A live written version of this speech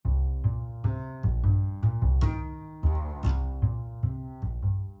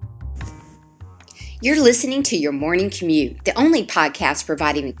You're listening to Your Morning Commute, the only podcast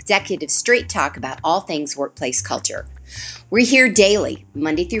providing executives straight talk about all things workplace culture. We're here daily,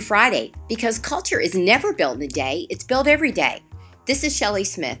 Monday through Friday, because culture is never built in a day, it's built every day. This is Shelley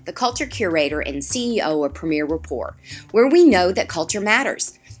Smith, the culture curator and CEO of Premier Rapport, where we know that culture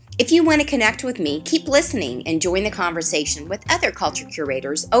matters. If you want to connect with me, keep listening and join the conversation with other culture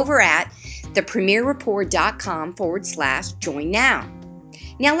curators over at thepremierrapport.com/join now.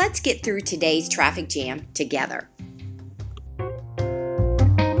 Now let's get through today's traffic jam together.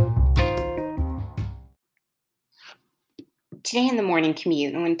 Today in the morning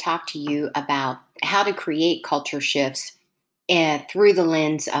commute, I'm going to talk to you about how to create culture shifts through the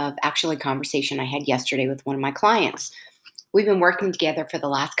lens of actually a conversation I had yesterday with one of my clients. We've been working together for the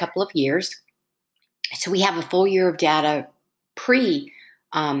last couple of years. So we have a full year of data pre-Corona,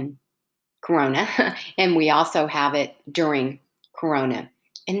 and we also have it during Corona.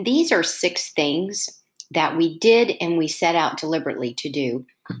 And these are 6 things that we did and we set out deliberately to do.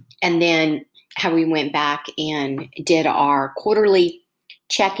 And then how we went back and did our quarterly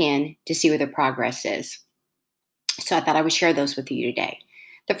check-in to see where the progress is. So I thought I would share those with you today.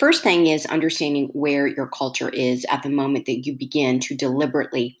 The first thing is understanding where your culture is at the moment that you begin to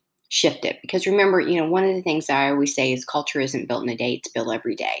deliberately shift it. Because remember, one of the things I always say is culture isn't built in a day, it's built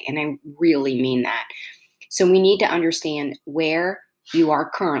every day. And I really mean that. So we need to understand where you are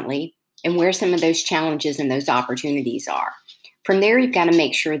currently and where some of those challenges and those opportunities are. From there, you've got to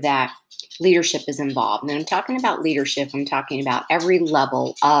make sure that leadership is involved. And I'm talking about leadership, I'm talking about every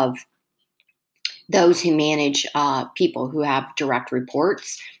level of those who manage people who have direct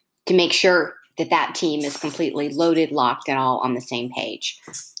reports to make sure that that team is completely loaded, locked, and all on the same page.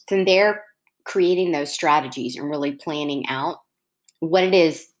 From there, creating those strategies and really planning out what it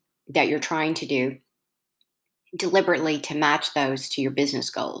is that you're trying to do deliberately to match those to your business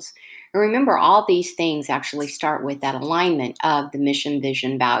goals. And remember, all these things actually start with that alignment of the mission,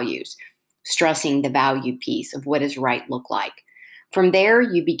 vision, values, stressing the value piece of what does right look like. From there,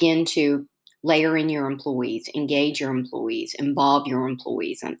 you begin to layer in your employees, engage your employees, involve your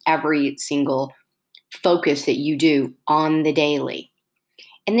employees on every single focus that you do on the daily.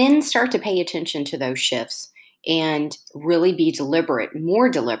 And then start to pay attention to those shifts and really be deliberate, more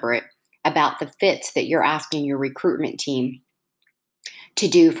deliberate about the fits that you're asking your recruitment team to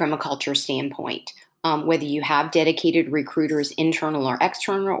do from a culture standpoint. Whether you have dedicated recruiters, internal or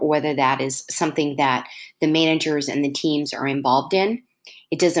external, or whether that is something that the managers and the teams are involved in,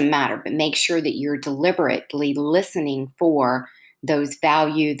 it doesn't matter. But make sure that you're deliberately listening for those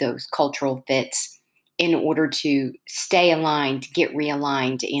value, those cultural fits in order to stay aligned, to get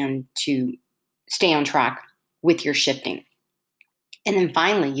realigned, and to stay on track with your shifting. And then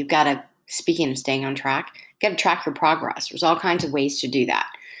finally, you've got to, speaking of staying on track, you've got to track your progress. There's all kinds of ways to do that.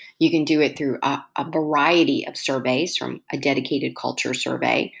 You can do it through a variety of surveys, from a dedicated culture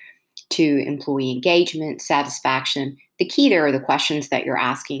survey to employee engagement, satisfaction. The key there are the questions that you're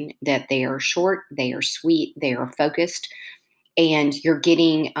asking, that they are short, they are sweet, they are focused, and you're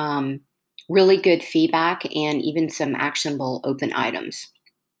getting really good feedback and even some actionable open items.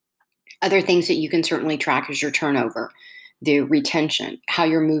 Other things that you can certainly track is your turnover, the retention, how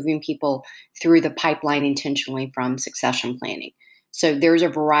you're moving people through the pipeline intentionally from succession planning. So there's a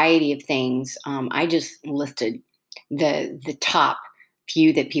variety of things. I just listed the top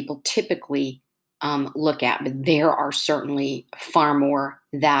few that people typically look at, but there are certainly far more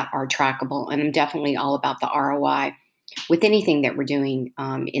that are trackable. And I'm definitely all about the ROI with anything that we're doing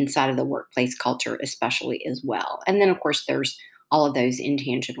inside of the workplace culture, especially as well. And then, of course, there's all of those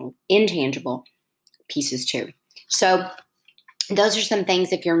intangible pieces too. So those are some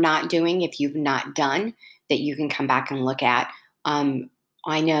things, if you're not doing, if you've not done, that you can come back and look at.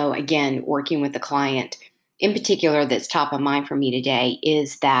 I know, again, working with the client in particular, that's top of mind for me today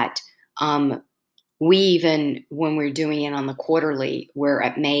is that we, even when we're doing it on the quarterly, we're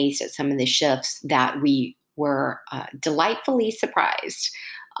amazed at some of the shifts that we were delightfully surprised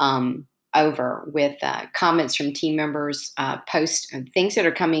over, with comments from team members, posts, things that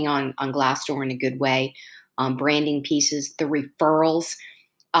are coming on Glassdoor in a good way, branding pieces, the referrals.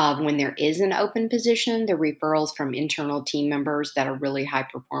 When there is an open position, the referrals from internal team members that are really high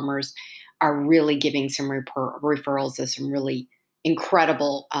performers are really giving some referrals of some really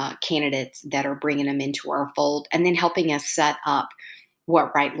incredible candidates that are bringing them into our fold, and then helping us set up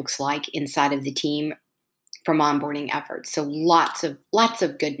what right looks like inside of the team from onboarding efforts. So lots of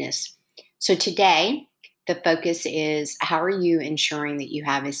goodness. So today, the focus is, how are you ensuring that you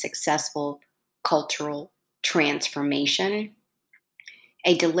have a successful cultural transformation,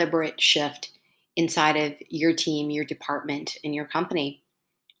 a deliberate shift inside of your team, your department, and your company.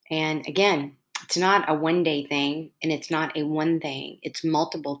 And again, It's not a one day thing and it's not a one thing. It's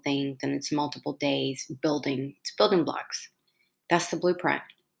multiple things and it's multiple days building. It's building blocks. That's the blueprint.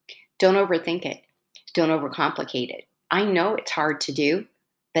 Don't overthink it. Don't overcomplicate it. I know it's hard to do,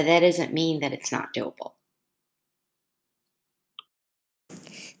 but that doesn't mean that it's not doable.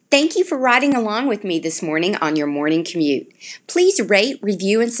 Thank you for riding along with me this morning on your morning commute. Please rate,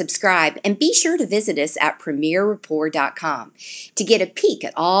 review, and subscribe, and be sure to visit us at premierrapport.com to get a peek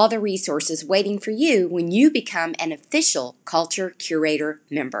at all the resources waiting for you when you become an official Culture Curator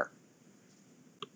member.